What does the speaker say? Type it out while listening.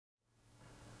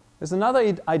There's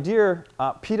another idea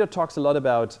Peter talks a lot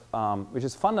about, which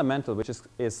is fundamental, which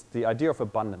is the idea of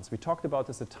abundance. We talked about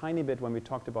this a tiny bit when we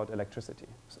talked about electricity.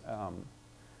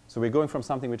 So we're going from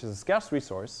something which is a scarce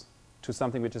resource to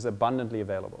something which is abundantly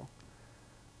available.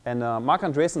 And Mark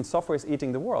Andreessen's Software is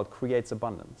Eating the World creates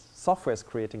abundance. Software is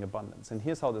creating abundance. And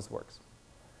here's how this works.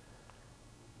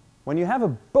 When you have a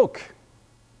book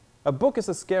is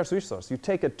a scarce resource. You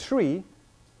take a tree,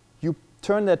 you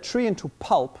turn that tree into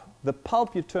pulp. The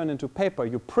pulp you turn into paper,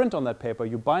 you print on that paper,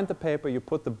 you bind the paper, you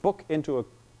put the book into a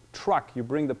truck, you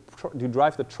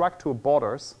drive the truck to a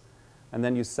Borders, and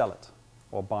then you sell it,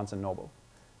 or Barnes & Noble.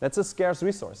 That's a scarce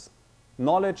resource.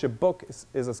 Knowledge, a book,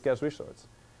 is a scarce resource.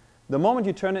 The moment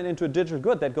you turn it into a digital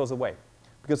good, that goes away.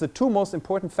 Because the two most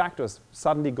important factors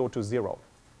suddenly go to zero.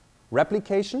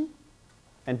 Replication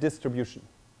and distribution.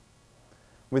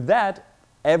 With that,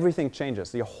 everything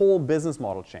changes. The whole business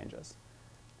model changes.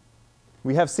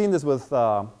 We have seen this with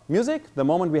music. The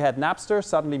moment we had Napster,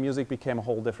 suddenly music became a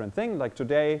whole different thing. Like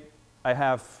today, I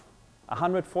have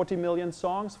 140 million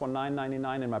songs for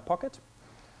 $9.99 in my pocket.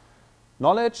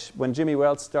 Knowledge, when Jimmy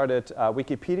Wales started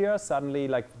Wikipedia, suddenly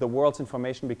like the world's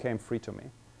information became free to me.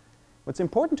 What's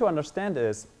important to understand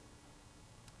is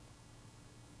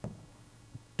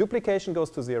duplication goes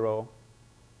to zero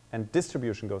and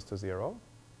distribution goes to zero,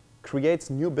 creates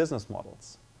new business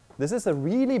models. This is a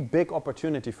really big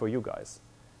opportunity for you guys.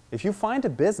 If you find a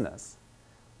business,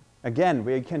 again,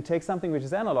 where you can take something which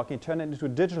is analog and turn it into a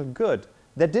digital good,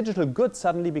 that digital good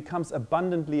suddenly becomes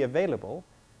abundantly available,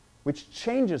 which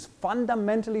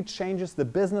fundamentally changes the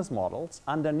business models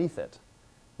underneath it,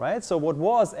 right? So what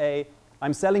was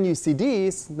I'm selling you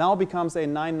CDs now becomes a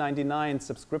 $9.99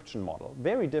 subscription model.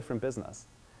 Very different business.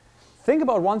 Think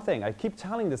about one thing. I keep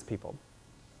telling this people.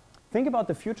 Think about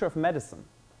the future of medicine.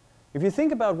 If you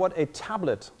think about what a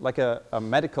tablet, like a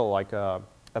medical, like a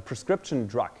prescription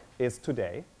drug is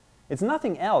today, it's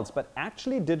nothing else but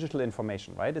actually digital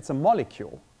information, right? It's a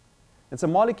molecule. It's a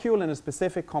molecule in a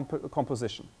specific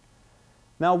composition.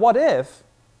 Now, what if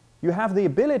you have the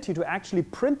ability to actually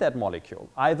print that molecule,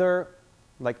 either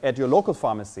like at your local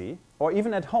pharmacy or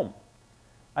even at home?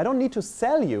 I don't need to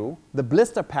sell you the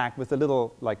blister pack with a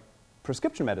little like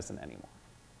prescription medicine anymore.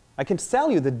 I can sell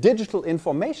you the digital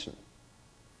information.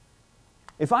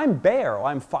 If I'm Bayer or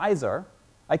I'm Pfizer,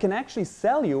 I can actually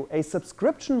sell you a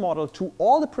subscription model to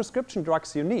all the prescription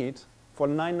drugs you need for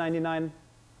 $9.99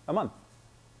 a month.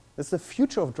 This is the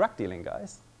future of drug dealing,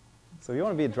 guys. So you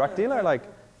want to be a drug dealer? Like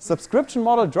subscription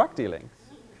model drug dealing.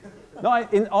 No,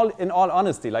 in all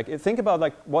honesty, like think about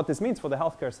like what this means for the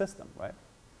healthcare system, right?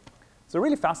 So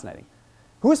really fascinating.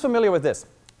 Who is familiar with this?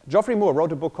 Geoffrey Moore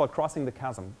wrote a book called Crossing the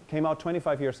Chasm. Came out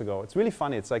 25 years ago. It's really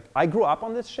funny. It's like I grew up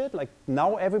on this shit. Like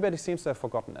now everybody seems to have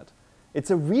forgotten it. It's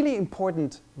a really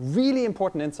important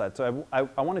insight. So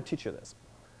I want to teach you this.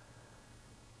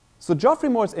 So Geoffrey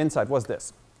Moore's insight was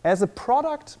this. As a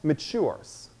product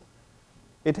matures,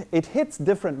 it hits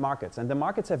different markets, and the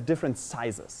markets have different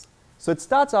sizes. So it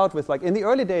starts out with, like, in the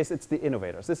early days, it's the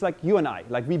innovators. It's like you and I.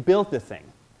 Like, we built the thing.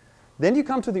 Then you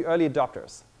come to the early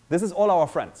adopters. This is all our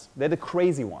friends. They're the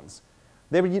crazy ones.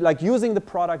 They're like using the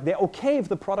product. They're OK if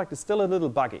the product is still a little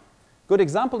buggy. Good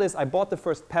example is I bought the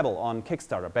first Pebble on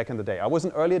Kickstarter back in the day. I was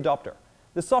an early adopter.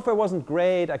 The software wasn't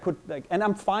great. And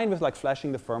I'm fine with like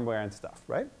flashing the firmware and stuff,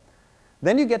 right?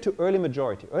 Then you get to early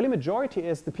majority. Early majority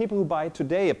is the people who buy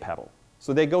today a Pebble.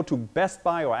 So they go to Best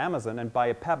Buy or Amazon and buy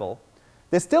a Pebble.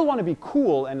 They still want to be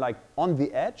cool and like on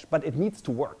the edge, but it needs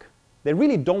to work. They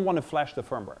really don't want to flash the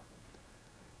firmware.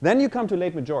 Then you come to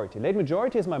late majority. Late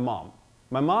majority is my mom.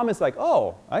 My mom is like,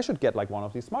 oh, I should get like one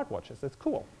of these smartwatches. It's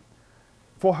cool.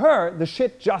 For her, the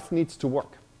shit just needs to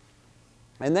work.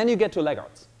 And then you get to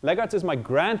laggards. Laggards is my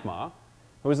grandma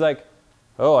who's like,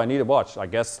 oh, I need a watch. I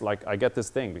guess like I get this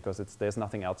thing because there's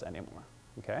nothing else anymore.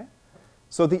 Okay?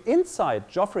 So the insight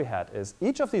Geoffrey had is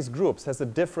each of these groups has a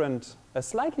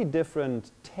slightly different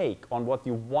take on what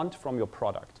you want from your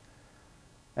product.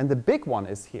 And the big one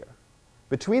is here.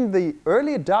 Between the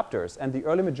early adopters and the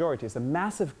early majority is a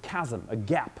massive chasm, a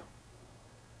gap.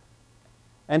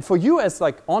 And for you as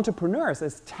like entrepreneurs,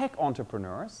 as tech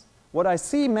entrepreneurs, what I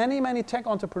see many tech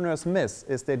entrepreneurs miss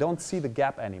is they don't see the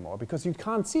gap anymore because you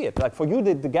can't see it. Like for you,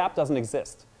 the gap doesn't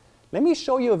exist. Let me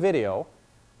show you a video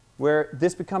where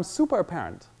this becomes super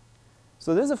apparent.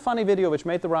 So this is a funny video which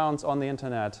made the rounds on the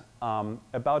internet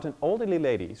about an elderly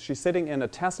lady. She's sitting in a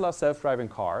Tesla self-driving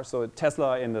car, so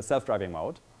Tesla in the self-driving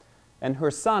mode. And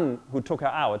her son, who took her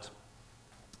out,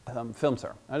 films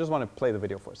her. I just want to play the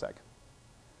video for a sec.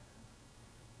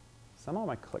 Somehow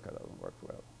my clicker doesn't work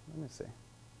well. Let me see.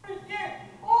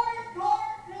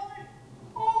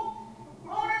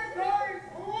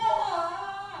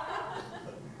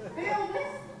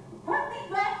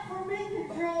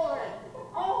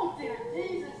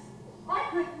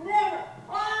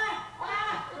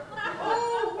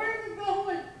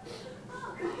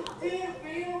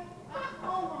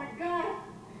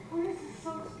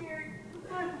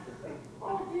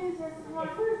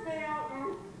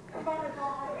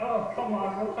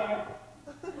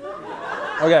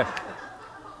 Okay.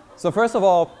 So first of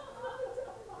all,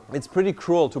 it's pretty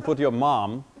cruel to put your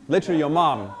mom, literally your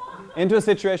mom, into a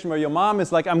situation where your mom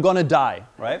is like, I'm gonna die,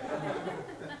 right?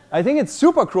 I think it's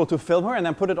super cruel to film her and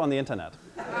then put it on the internet.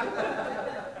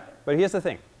 But here's the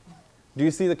thing. Do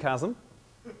you see the chasm?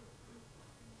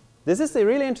 This is a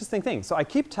really interesting thing. So I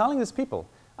keep telling these people,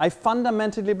 I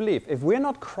fundamentally believe if we're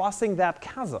not crossing that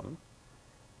chasm,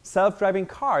 self-driving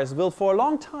cars will for a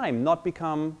long time not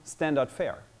become standard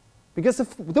fare. Because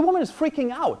if the woman is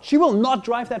freaking out, she will not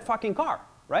drive that fucking car,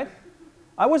 right?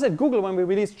 I was at Google when we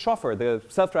released Chauffeur, the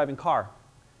self-driving car.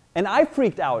 And I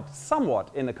freaked out somewhat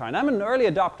in the car. And I'm an early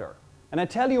adopter. And I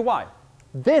tell you why.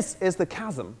 This is the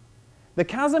chasm. The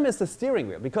chasm is the steering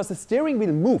wheel, because the steering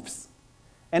wheel moves.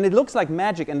 And it looks like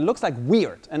magic, and it looks like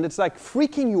weird, and it's like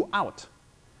freaking you out,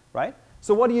 right?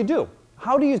 So what do?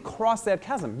 How do you cross that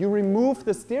chasm? You remove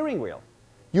the steering wheel.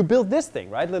 You build this thing,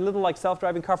 right? The little like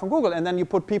self-driving car from Google, and then you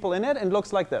put people in it, and it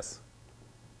looks like this.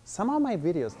 Somehow my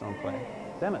videos don't play.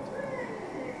 Damn it.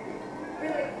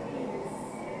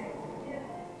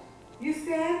 You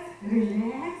stand,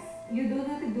 relax. You do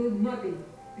not do nothing.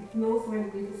 It knows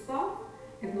when to stop.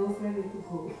 It knows when to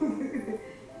go.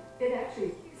 It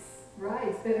actually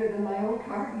rides better than my own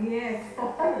car. Yes.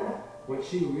 What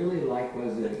she really liked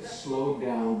was that it slowed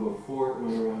down before it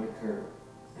went around a curve,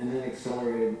 and then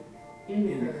accelerated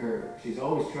in the curve. She's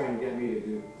always trying to get me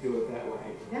to do it that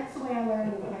way. That's the way I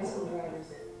learned with high school drivers.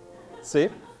 See?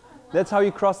 That's how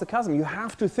you cross the chasm. You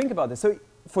have to think about this. So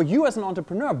for you as an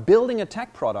entrepreneur, building a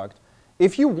tech product,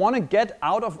 if you want to get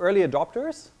out of early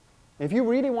adopters, if you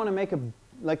really want to make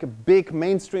a big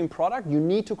mainstream product, you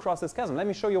need to cross this chasm. Let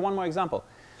me show you one more example.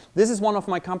 This is one of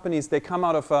my companies. They come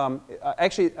out of,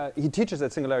 he teaches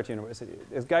at Singularity University.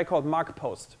 This guy called Mark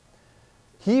Post.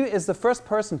 He is the first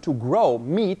person to grow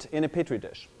meat in a petri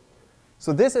dish.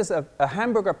 So this is a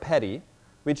hamburger patty,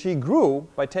 which he grew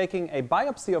by taking a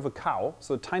biopsy of a cow,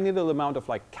 so a tiny little amount of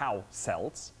like cow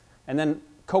cells, and then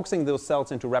coaxing those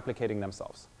cells into replicating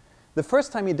themselves. The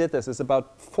first time he did this is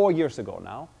about 4 years ago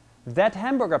now. That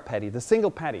hamburger patty, the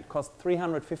single patty, cost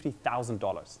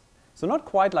 $350,000. So not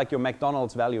quite like your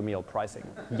McDonald's value meal pricing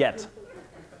yet.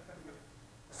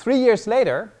 3 years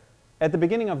later, at the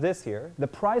beginning of this year, the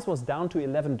price was down to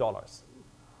 $11.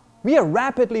 We are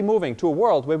rapidly moving to a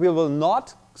world where we will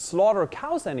not slaughter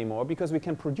cows anymore because we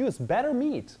can produce better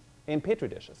meat in petri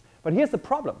dishes. But here's the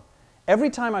problem. Every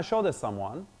time I show this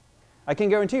someone, I can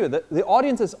guarantee you that the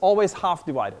audience is always half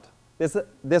divided.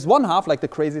 There's one half, like the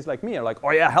crazies like me, are like,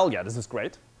 oh yeah, hell yeah, this is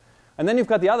great. And then you've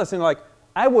got the others who are like,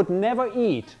 I would never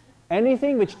eat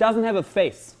anything which doesn't have a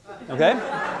face, okay?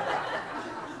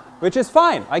 Which is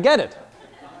fine, I get it.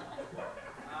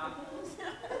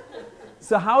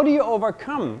 So how do you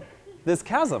overcome this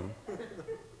chasm?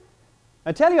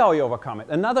 I tell you how you overcome it.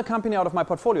 Another company out of my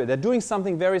portfolio, they're doing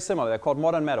something very similar. They're called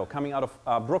Modern Meadow, coming out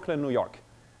of Brooklyn, New York.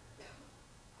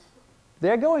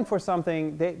 They're going for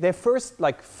something, their first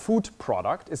like food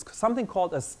product is something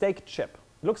called a steak chip.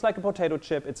 It looks like a potato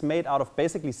chip. It's made out of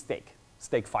basically steak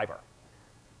fiber.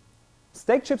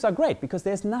 Steak chips are great because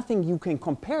there's nothing you can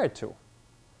compare it to.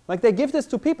 Like they give this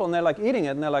to people and they're like eating it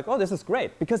and they're like, oh, this is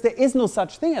great. Because there is no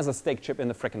such thing as a steak chip in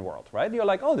the frickin' world, right? You're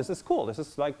like, oh, this is cool. This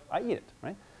is like, I eat it,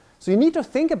 right? So you need to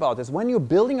think about this when you're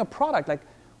building a product, like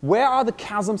where are the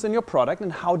chasms in your product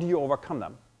and how do you overcome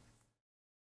them?